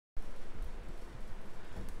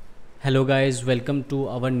Hello guys, welcome to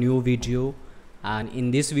our new video, and in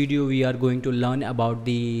this video we are going to learn about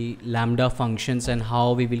the lambda functions and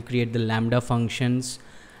how we will create the lambda functions,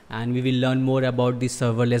 and we will learn more about the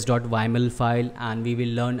serverless.yml file, and we will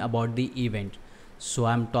learn about the event. So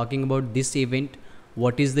I'm talking about this event,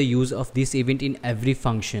 what is the use of this event in every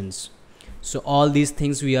functions. So all these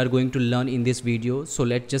things we are going to learn in this video. So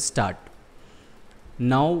let's just start.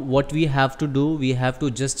 Now what we have to do, we have to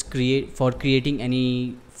just creating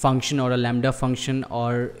any function or a lambda function,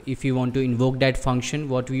 or if you want to invoke that function,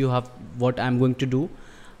 what I'm going to do,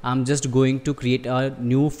 I'm just going to create a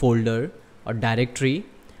new folder or directory.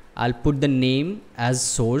 I'll put the name as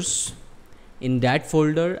source. In that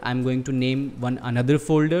folder I'm going to name another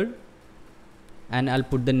folder, and I'll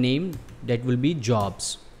put the name that will be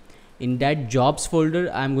jobs. In that jobs folder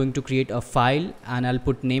I'm going to create a file, and I'll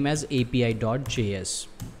put name as api.js.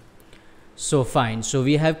 So fine, so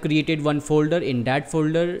we have created one folder. In that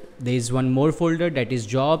folder there is one more folder, that is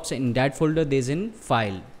jobs. In that folder there is a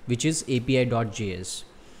file which is api.js.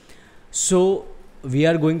 so we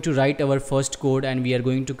are going to write our first code, and we are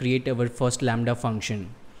going to create our first lambda function.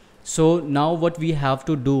 So now what we have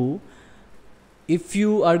to do, if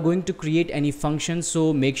you are going to create any function,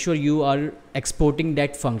 so make sure you are exporting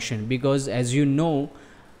that function, because as you know,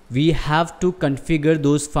 we have to configure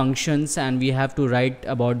those functions and we have to write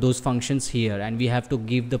about those functions here, and we have to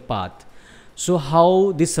give the path. So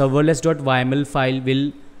how this serverless.yml file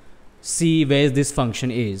will see where this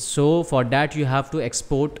function is? So for that you have to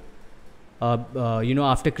export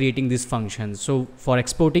after creating this function. So for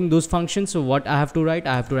exporting those functions, so what I have to write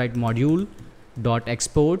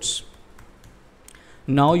module.exports.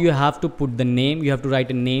 Now you have to put the name, you have to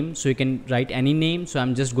write a name, so you can write any name. So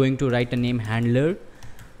I'm just going to write a name handler,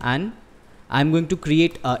 and I'm going to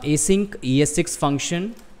create a async ES6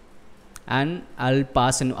 function, and I'll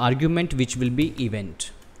pass an argument which will be event.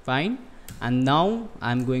 Fine. And now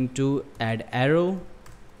I'm going to add arrow,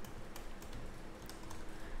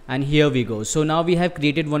 and here we go. So now we have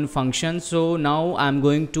created one function. So now I'm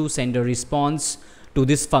going to send a response to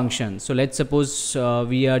this function. So let's suppose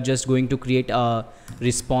we are just going to create a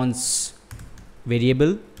response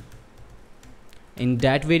variable. In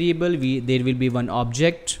that variable there will be one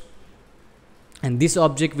object, and this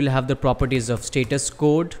object will have the properties of status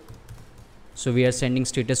code. So we are sending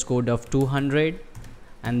status code of 200,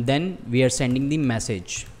 and then we are sending the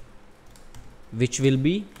message, which will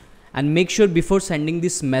be, and make sure before sending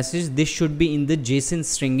this message this should be in the JSON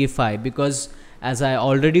stringify, because as I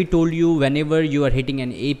already told you, whenever you are hitting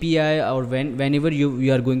an API or whenever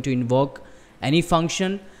you are going to invoke any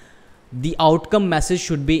function, the outcome message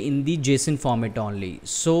should be in the JSON format only.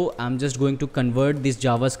 So I'm just going to convert this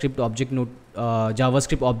JavaScript object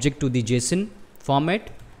to the JSON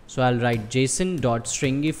format. So I'll write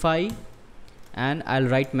JSON.stringify, and I'll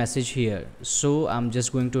write message here. So I'm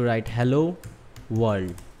just going to write hello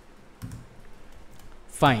world.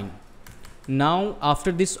 Fine. Now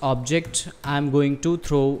after this object I'm going to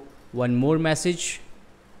throw one more message,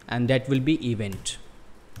 and that will be event.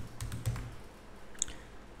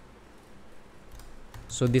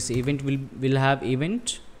 So this event will have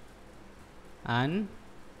event, and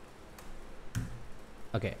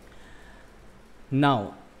okay.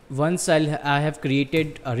 Now once I have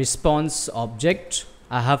created a response object,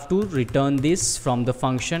 I have to return this from the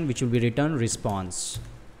function, which will be return response,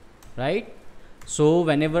 right? So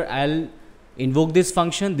whenever I'll invoke this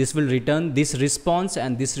function, this will return this response,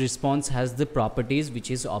 and this response has the properties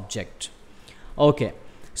which is object. Okay.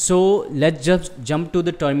 So let's just jump to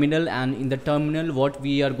the terminal, and in the terminal what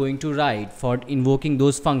we are going to write for invoking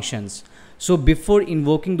those functions. So before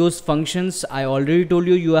invoking those functions, I already told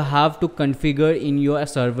you, you have to configure in your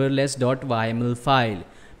serverless.yml file,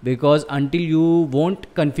 because until you won't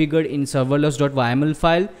configure in serverless.yml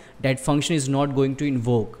file, that function is not going to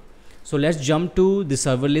invoke. So let's jump to the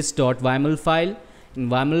serverless.yml file. In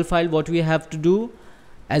YML file what we have to do,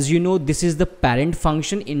 as you know, this is the parent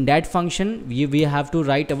function. In that function we have to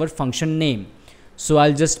write our function name. So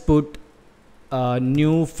I'll just put a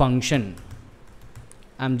new function.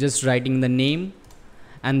 I'm just writing the name,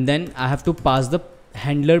 and then I have to pass the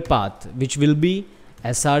handler path, which will be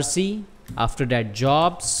src, after that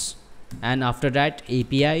jobs, and after that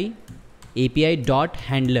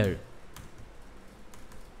api.handler.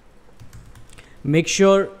 Make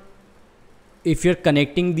sure if you're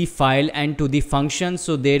connecting the file and to the function,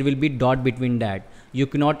 so there will be dot between that. You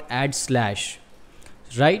cannot add slash,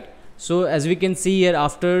 right? So as we can see here,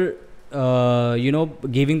 after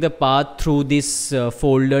giving the path through these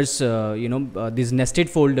folders, these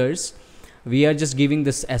nested folders, we are just giving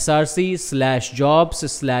this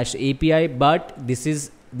src/jobs/api, but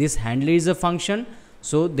this handler is a function,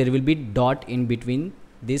 So there will be dot in between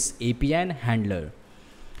this API and handler.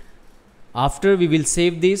 After we will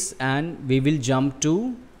save this and we will jump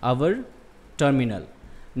to our terminal.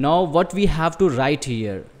 Now what we have to write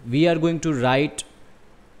here, we are going to write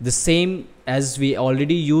the same as we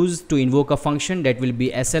already used to invoke a function, that will be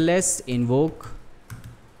SLS invoke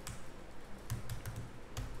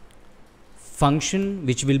function,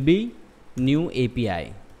 which will be new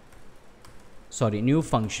API, sorry, new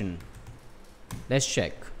function. Let's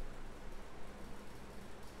check.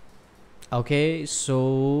 Okay,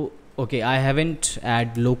 so okay, I haven't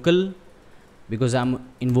add local because I'm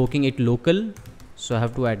invoking it local, so I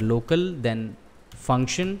have to add local, then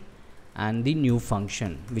function and the new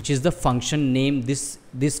function, which is the function name. This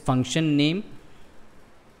function name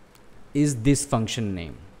is this function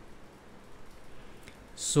name.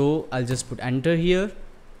 So I'll just put enter here.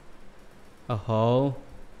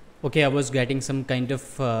 Okay, I was getting some kind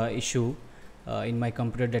of issue in my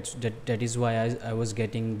computer, that is why I was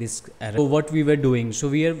getting this error. So what we were doing, so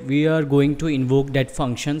we are going to invoke that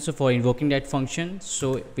function. So for invoking that function,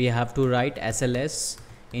 so we have to write SLS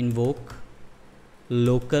invoke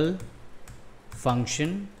local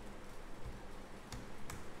function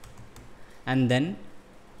and then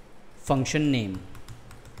function name.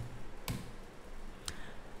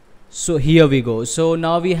 So here we go. So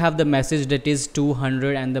now we have the message that is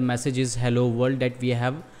 200 and the message is hello world that we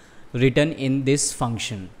have written in this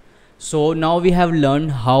function. So now we have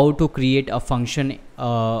learned how to create a function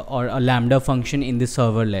or a lambda function in the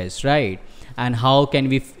serverless, right? And how can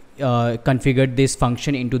we configure this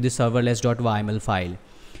function into the serverless.yml file.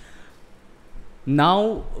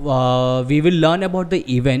 Now we will learn about the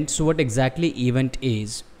event. So what exactly event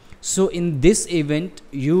is? So in this event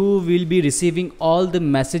you will be receiving all the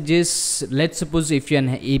messages. Let's suppose if you're an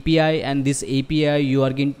API and this API you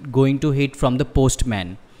are going to hit from the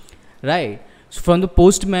postman, right? So from the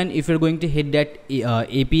postman, if you're going to hit that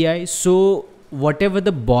API, so whatever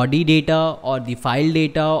the body data or the file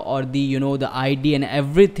data or the the ID and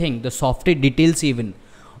everything, the software details, even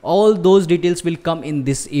all those details will come in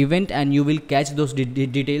this event, and you will catch those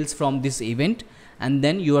details from this event, and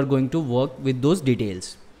then you are going to work with those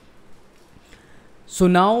details. So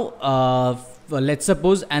now let's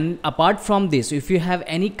suppose, and apart from this, if you have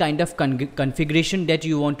any kind of configuration that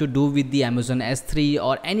you want to do with the Amazon S3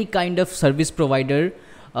 or any kind of service provider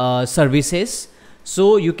services,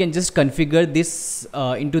 so you can just configure this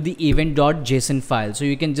into the event.json file. So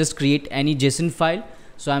you can just create any JSON file.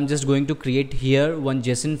 So I'm just going to create here one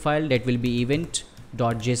JSON file that will be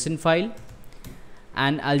event.json file,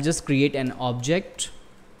 and I'll just create an object.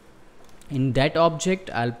 In that object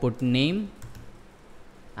I'll put name,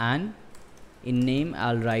 and in name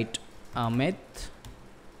I'll write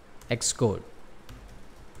amitxcode.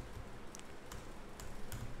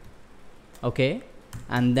 Okay,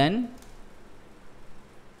 and then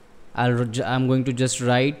I'm going to just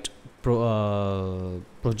write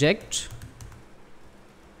project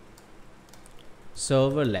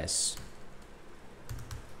serverless.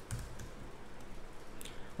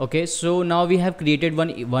 Okay, so now we have created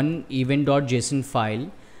one event.json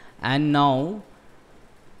file, and now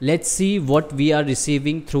let's see what we are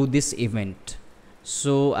receiving through this event.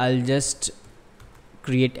 So I'll just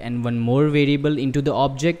create one more variable into the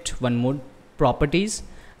object, one more properties,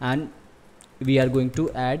 and we are going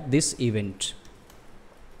to add this event.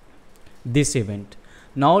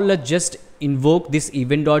 Now let's just invoke this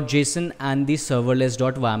event.json and the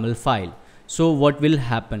serverless.yml file. So what will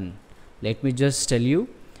happen? Let me just tell you.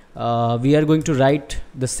 We are going to write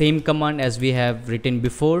the same command as we have written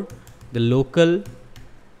before, the local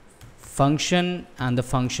function and the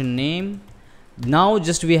function name. Now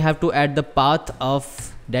just we have to add the path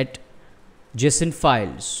of that JSON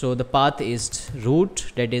file. So the path is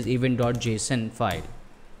root, that is event.json file.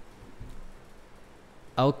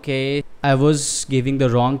 Okay, I was giving the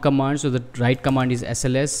wrong command, so the right command is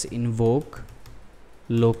SLS invoke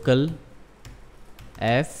local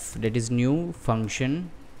f, that is new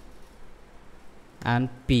function, and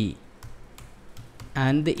p,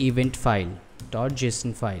 and the event file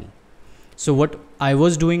 .json file. So what I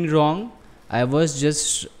was doing wrong, I was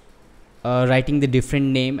just writing the different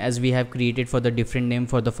name as we have created for the different name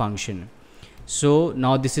for the function. So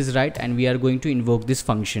now this is right, and we are going to invoke this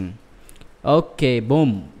function. Okay,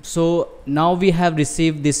 boom. So now we have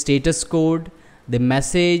received the status code, the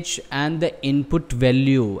message, and the input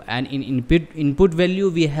value, and in input value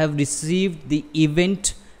we have received the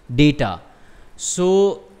event data.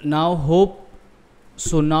 So now hope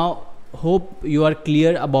you are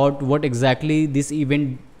clear about what exactly this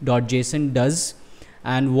event.json does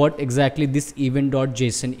and what exactly this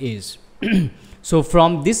event.json is. So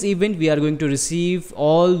from this event, we are going to receive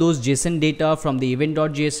all those JSON data from the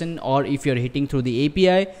event.json, or if you're hitting through the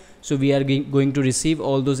API, so we are going to receive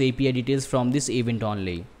all those API details from this event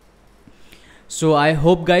only. So I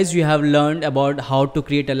hope guys you have learned about how to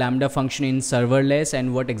create a Lambda function in serverless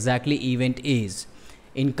and what exactly event is.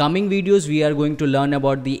 In coming videos, we are going to learn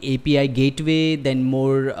about the API gateway, then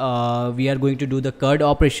more we are going to do the CRUD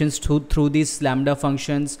operations through these Lambda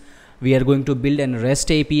functions. We are going to build an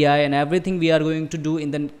REST API, and everything we are going to do in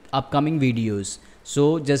the upcoming videos.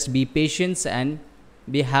 So just be patient and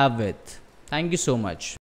be have it. Thank you so much.